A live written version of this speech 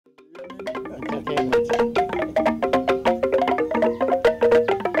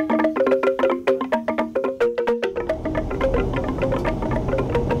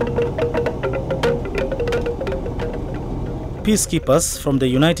Peacekeepers from the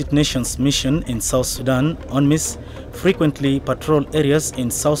United Nations mission in South Sudan, UNMISS, frequently patrol areas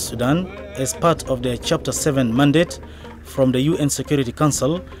in South Sudan as part of their Chapter VII mandate from the UN Security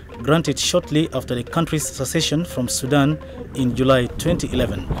Council, granted shortly after the country's secession from Sudan in July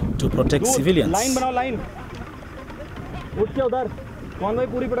 2011 to protect civilians. Line banao, line. Uth ke udhar. Convoy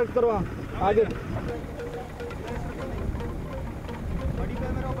puri protect karo. Aage.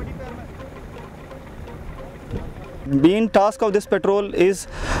 Main task of this patrol is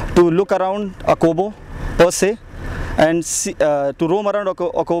to look around Akobo per se and see, to roam around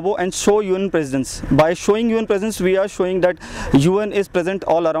Akobo and show UN presence. By showing UN presence, we are showing that UN is present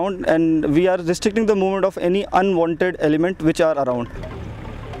all around, and we are restricting the movement of any unwanted element which are around.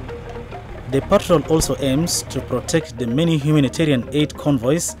 The patrol also aims to protect the many humanitarian aid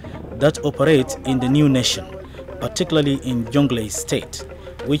convoys that operate in the new nation, particularly in Jonglei State,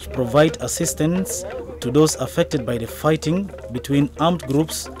 which provide assistance to those affected by the fighting between armed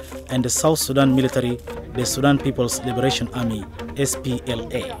groups and the South Sudan military, the Sudan People's Liberation Army,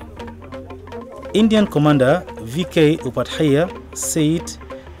 SPLA. Indian Commander VK Upadhyaya said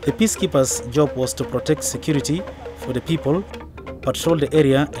the peacekeepers' job was to protect security for the people, patrol the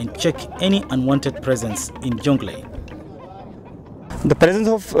area and check any unwanted presence in Jonglei. The presence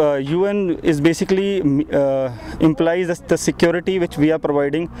of UN is basically implies the security which we are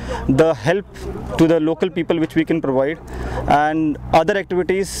providing, the help to the local people which we can provide, and other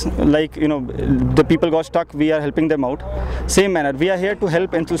activities like, you know, the people got stuck, we are helping them out. Same manner, we are here to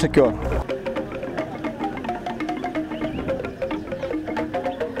help and to secure.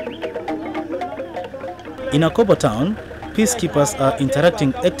 In Akobo town, peacekeepers are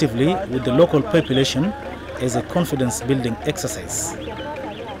interacting actively with the local population as a confidence-building exercise.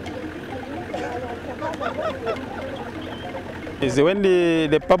 When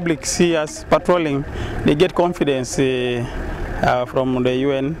the public see us patrolling, they get confidence from the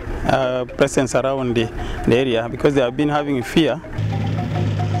UN presence around the area, because they have been having fear.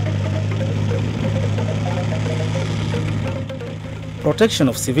 Protection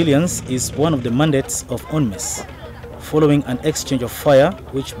of civilians is one of the mandates of UNMISS, following an exchange of fire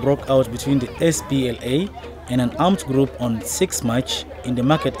which broke out between the SPLA and an armed group on 6 March in the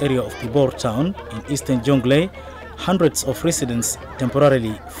market area of Pibor town in eastern Jonglei. Hundreds of residents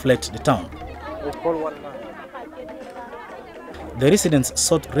temporarily fled the town. The residents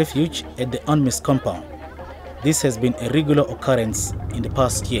sought refuge at the UNMISS compound. This has been a regular occurrence in the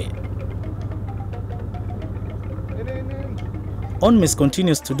past year. UNMISS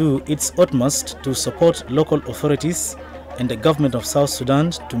continues to do its utmost to support local authorities and the government of South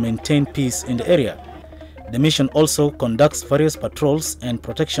Sudan to maintain peace in the area. The mission also conducts various patrols and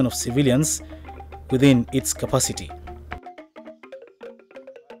protection of civilians within its capacity.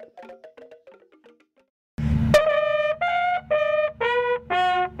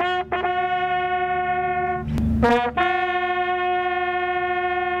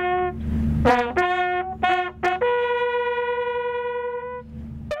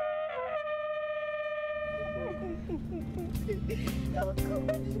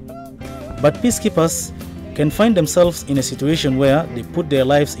 But peacekeepers can find themselves in a situation where they put their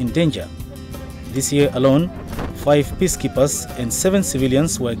lives in danger. This year alone, 5 peacekeepers and 7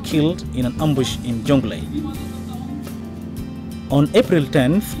 civilians were killed in an ambush in Jonglei. On April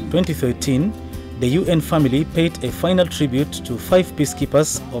 10, 2013, the UN family paid a final tribute to 5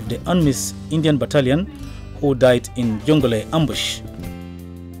 peacekeepers of the UNMISS Indian Battalion who died in Jonglei ambush.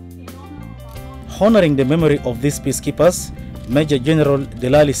 Honoring the memory of these peacekeepers, Major General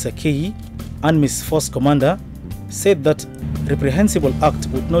Delali Sakei, UNMISS Force Commander, said that reprehensible act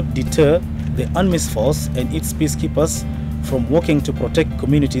would not deter the UNMISS Force and its peacekeepers from working to protect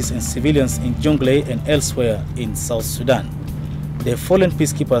communities and civilians in Jonglei and elsewhere in South Sudan. The fallen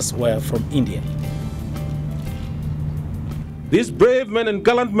peacekeepers were from India. These brave men and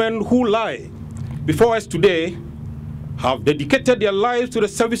gallant men who lie before us today have dedicated their lives to the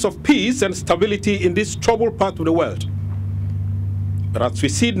service of peace and stability in this troubled part of the world. But as we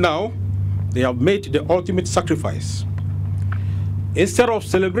see it now, they have made the ultimate sacrifice. Instead of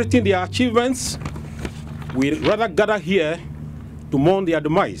celebrating their achievements, we rather gather here to mourn their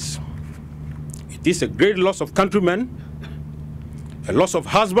demise. It is a great loss of countrymen, a loss of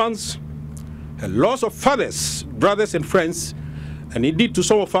husbands, a loss of fathers, brothers and friends, and indeed to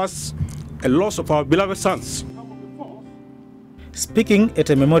some of us, a loss of our beloved sons. Speaking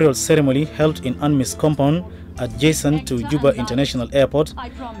at a memorial ceremony held in UNMISS compound adjacent to Juba International Airport,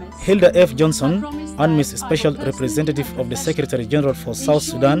 Hilda F. Johnson, UNMISS Special Representative of the Secretary General for South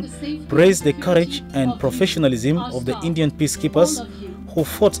Sudan, praised the courage and professionalism of the Indian peacekeepers who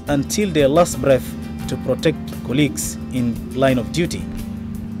fought until their last breath to protect colleagues in line of duty.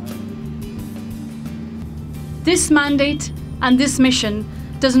 This mandate and this mission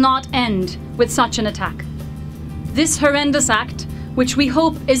does not end with such an attack. This horrendous act, which we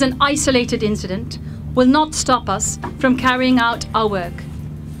hope is an isolated incident, will not stop us from carrying out our work.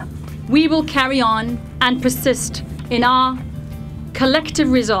 We will carry on and persist in our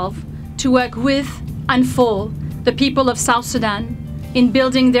collective resolve to work with and for the people of South Sudan in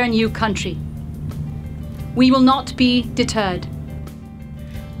building their new country. We will not be deterred.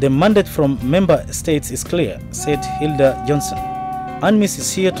 The mandate from member states is clear, said Hilda Johnson. UNMISS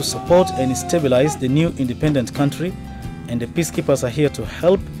is here to support and stabilize the new independent country, and the peacekeepers are here to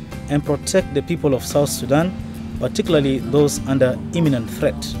help and protect the people of South Sudan, particularly those under imminent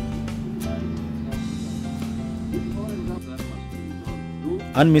threat.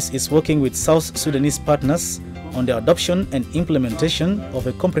 UNMISS is working with South Sudanese partners on the adoption and implementation of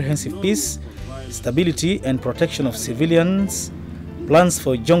a comprehensive peace, stability and protection of civilians, plans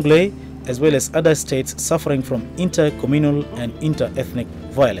for Jonglei, as well as other states suffering from inter-communal and inter-ethnic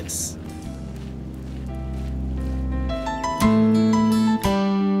violence.